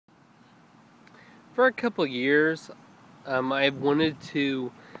For a couple years, I've wanted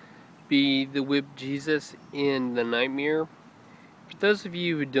to be the whipped Jesus in the Nightmare. For those of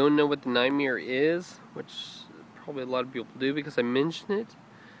you who don't know what the Nightmare is, which probably a lot of people do because I mentioned it,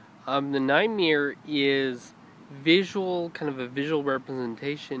 the Nightmare is kind of a visual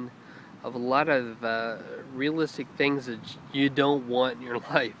representation of a lot of realistic things that you don't want in your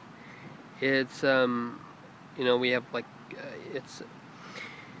life. It's, we have it's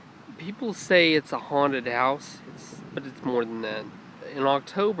people say it's a haunted house, but it's more than that. In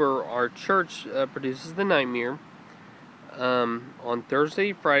October, our church produces the Nightmare on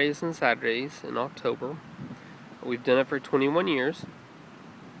Thursday, Fridays, and Saturdays in October. We've done it for 21 years.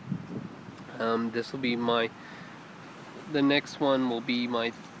 This will be the next one will be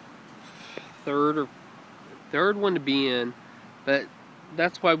my third one to be in, but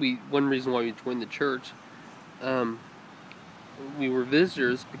that's why one reason why we joined the church. We were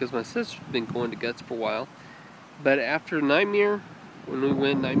visitors because my sister's been going to Guts for a while. But after Nightmare, when we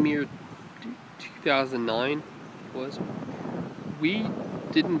went Nightmare 2009 we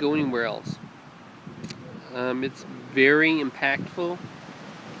didn't go anywhere else. It's very impactful.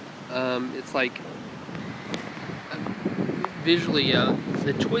 It's like visually,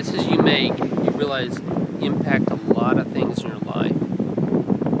 the choices you make, you realize impact a lot of things in your life.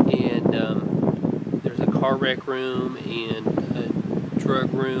 And there's a car wreck room and a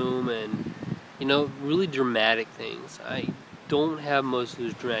drug room and, really dramatic things. I don't have most of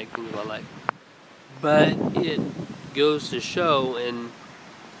those dramatic things in my life. But it goes to show, and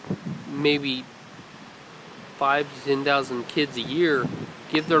maybe 5,000 to 10,000 kids a year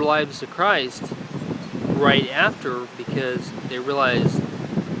give their lives to Christ right after because they realize,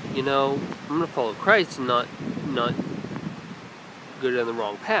 I'm going to follow Christ and not go down the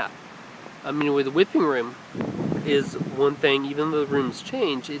wrong path. With the whipping room is one thing. Even though the rooms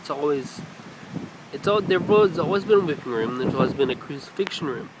change, there's always been a whipping room. There's always been a crucifixion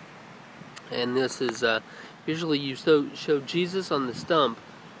room, and this is usually you show Jesus on the stump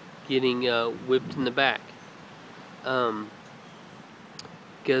getting whipped in the back,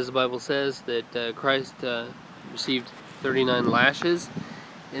 because the Bible says that Christ received 39 lashes,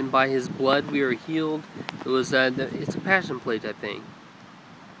 and by His blood we are healed. It's a passion play type thing.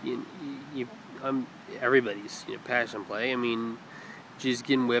 Everybody's passion play. Jesus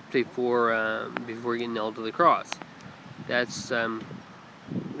getting whipped before getting nailed to the cross. That's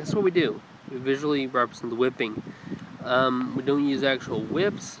what we do. We visually represent the whipping. We don't use actual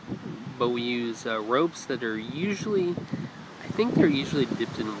whips, but we use ropes that are usually, I think they're usually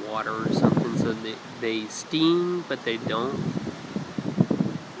dipped in water or something, so they steam, but they don't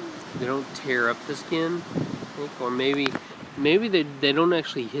tear up the skin, I think. Or maybe they don't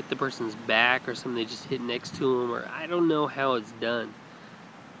actually hit the person's back or something, they just hit next to them, or I don't know how it's done.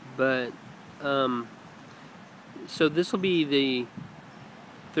 But, so this will be the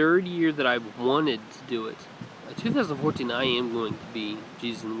third year that I've wanted to do it. 2014 I am going to be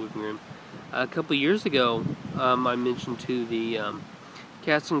Jesus in the Whipping Room. A couple of years ago, I mentioned to the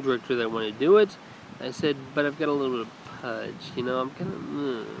casting director that I wanted to do it. I said, but I've got a little bit of pudge, I'm kind of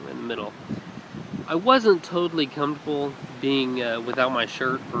in the middle. I wasn't totally comfortable being without my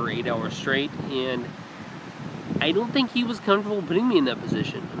shirt for 8 hours straight, and I don't think he was comfortable putting me in that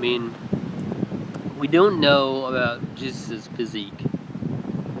position. We don't know about Jesus' physique.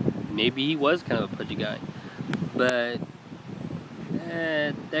 Maybe he was kind of a pudgy guy, but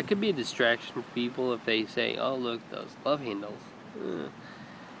that could be a distraction for people if they say, oh look, those love handles.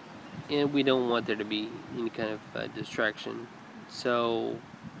 And we don't want there to be any kind of distraction. So,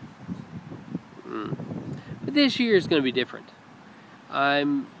 but this year is going to be different.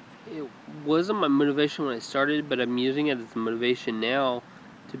 It wasn't my motivation when I started, but I'm using it as a motivation now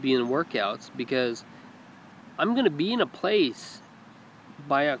to be in workouts, because I'm going to be in a place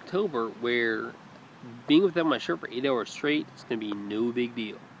by October where being without my shirt for 8 hours straight is going to be no big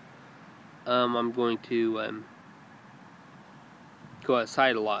deal. I'm going to go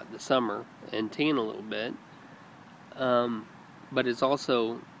outside a lot in the summer and tan a little bit, but it's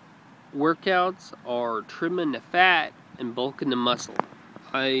also workouts are trimming the fat and bulking the muscle.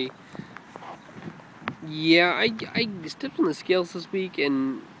 I stepped on the scales this week,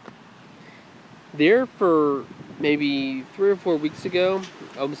 and there for maybe 3 or 4 weeks ago,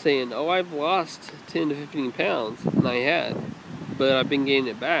 I was saying, oh, I've lost 10 to 15 pounds, and I had, but I've been gaining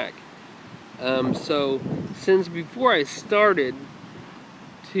it back. So since before I started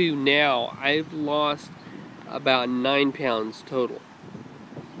to now, I've lost about 9 pounds total.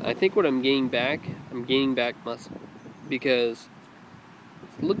 I think what I'm gaining back muscle, because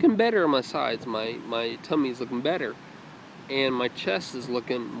it's looking better on my sides. My tummy's looking better, and my chest is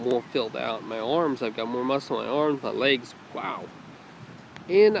looking more filled out. My arms, I've got more muscle in my arms, my legs, wow.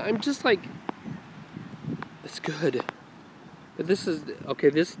 And I'm just like, it's good. But this is,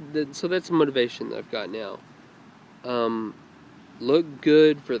 okay, so that's motivation that I've got now. Look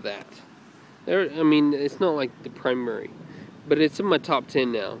good for that. I mean, it's not like the primary, but it's in my top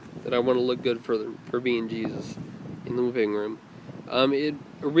 10 now that I want to look good for being Jesus in the living room. It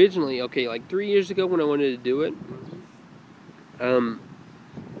originally, okay, like 3 years ago when I wanted to do it,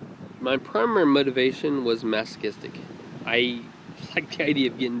 my primary motivation was masochistic. I like the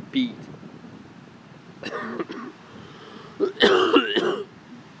idea of getting beat.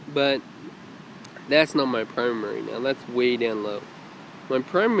 But that's not my primary now. That's way down low. My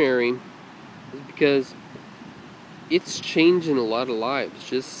primary is because it's changing a lot of lives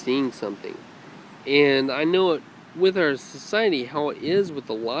just seeing something. And I know it with our society how it is with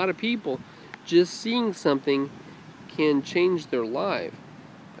a lot of people. Just seeing something can change their life.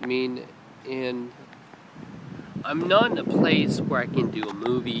 I mean, and I'm not in a place where I can do a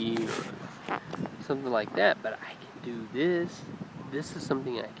movie or something like that, but I can do this. This is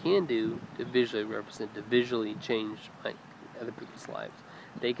something I can do to visually represent, to visually change other people's lives.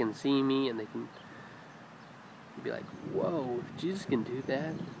 They can see me and they can be like, whoa, if Jesus can do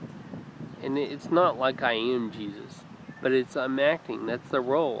that. And it's not like I am Jesus, but I'm acting. That's the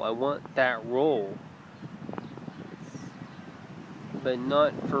role. I want that role, but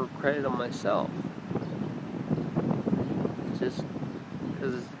not for credit on myself. Just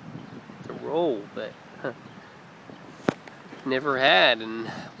because it's a role that never had and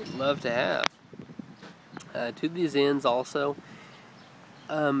would love to have. To these ends also,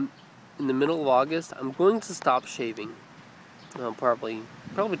 in the middle of August, I'm going to stop shaving. Probably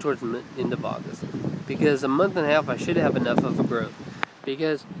towards the end of August, because a month and a half I should have enough of a growth.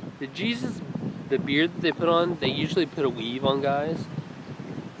 Because the beard that they put on, they usually put a weave on guys,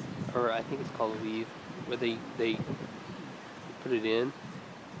 or I think it's called a weave, where they put it in.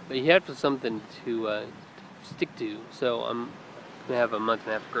 But you have to have something to stick to. So I'm gonna have a month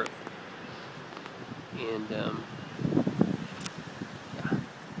and a half growth, and